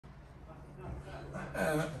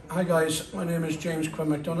Hi guys, my name is James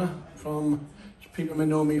Quinn from, people may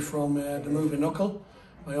know me from the movie Knuckle.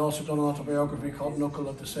 I also done an autobiography called Knuckle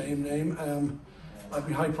of the same name. I'd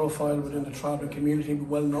be high profile within the travelling community,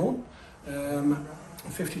 well known. I'm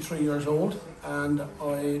 53 years old and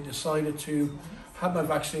I decided to have my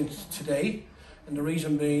vaccine today, and the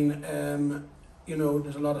reason being, you know,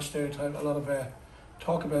 there's a lot of stereotype, a lot of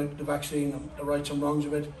talk about the vaccine, the rights and wrongs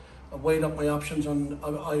of it. I've weighed up my options and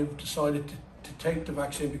I've decided to take the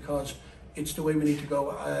vaccine because it's the way we need to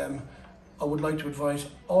go. I would like to advise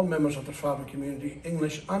all members of the travelling community,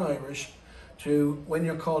 English and Irish, to, when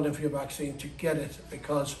you're called in for your vaccine, to get it,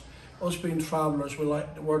 because us being travellers,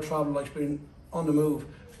 the word travel likes being on the move.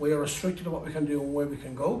 We are restricted to what we can do and where we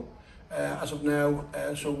can go as of now.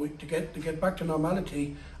 To get back to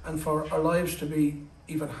normality and for our lives to be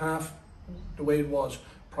even half the way it was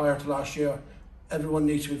prior to last year, everyone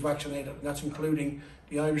needs to be vaccinated, and that's including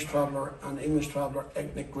the Irish traveller and English traveller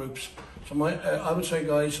ethnic groups. So I would say,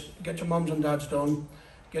 guys, get your mums and dads done,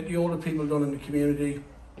 get the older people done in the community,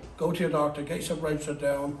 go to your doctor, get yourself registered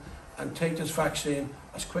down and take this vaccine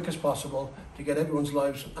as quick as possible to get everyone's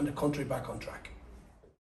lives and the country back on track.